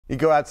You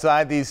go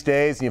outside these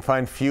days and you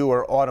find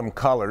fewer autumn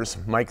colors.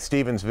 Mike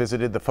Stevens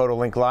visited the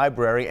Photolink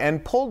Library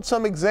and pulled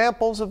some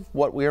examples of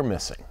what we are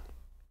missing.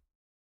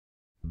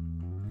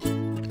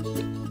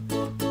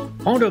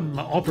 Autumn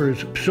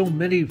offers so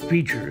many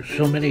features,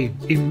 so many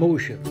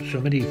emotions,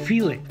 so many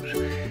feelings.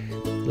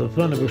 The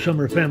fun of a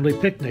summer family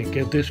picnic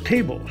at this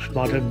table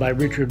spotted by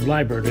Richard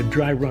Liebert at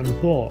Dry Run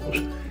Falls.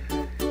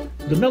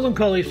 The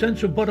melancholy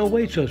sense of what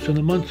awaits us in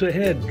the months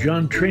ahead.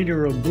 John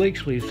Trainer of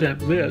Blakesley sent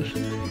this.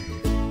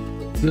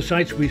 The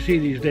sights we see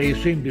these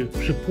days seem to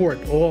support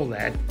all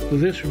that.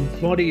 This from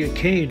Claudia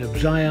Kane of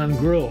Zion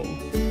Grove.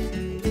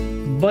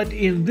 But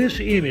in this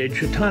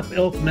image, atop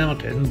Elk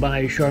Mountain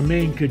by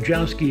Charmaine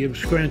Kajowski of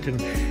Scranton,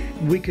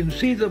 we can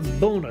see the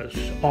bonus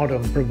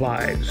autumn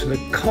provides, the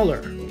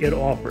color it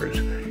offers.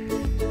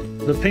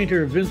 The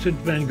painter Vincent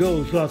van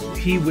Gogh thought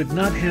he would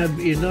not have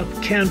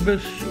enough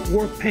canvas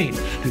or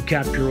paints to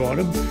capture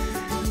autumn.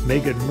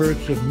 Megan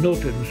Mertz of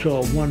Milton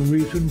saw one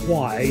reason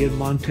why in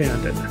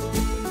Montanton.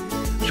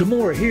 Some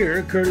more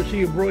here,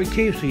 courtesy of Roy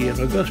Casey in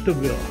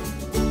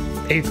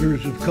Augustiville.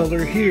 Acres of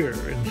color here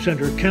in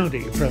Center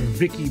County from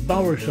Vicki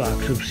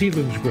Bowersox of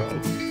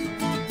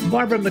Selinsgrove.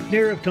 Barbara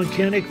McNair of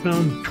Tunkhannock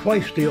found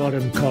twice the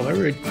autumn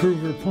color at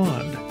Kruger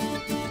Pond.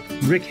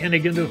 Rick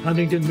Hennigan of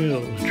Huntington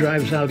Mills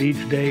drives out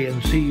each day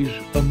and sees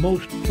a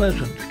most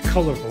pleasant,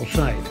 colorful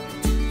sight.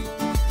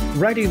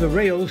 Riding the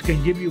rails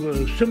can give you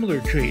a similar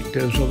treat,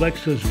 as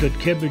Alexis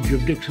Dutkevich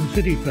of Dixon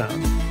City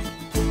found.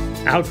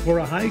 Out for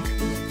a hike?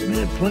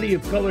 Plenty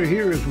of color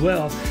here as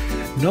well.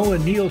 Noah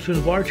Nielsen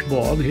of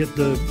Archbald hit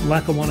the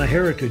Lackawanna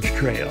Heritage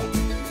Trail.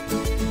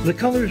 The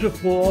colors of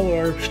fall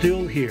are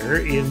still here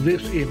in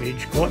this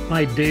image caught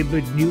by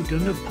David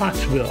Newton of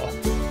Pottsville.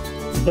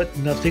 But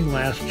nothing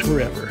lasts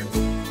forever.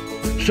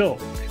 So,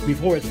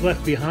 before it's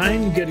left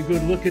behind, get a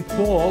good look at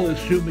fall as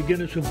Sue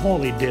McGinnis of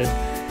Hawley did.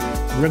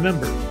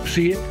 Remember,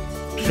 see it,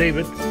 save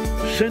it,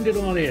 send it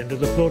on in to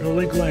the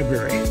Photolink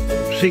Library.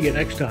 See you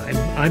next time.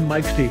 I'm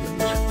Mike Stevens.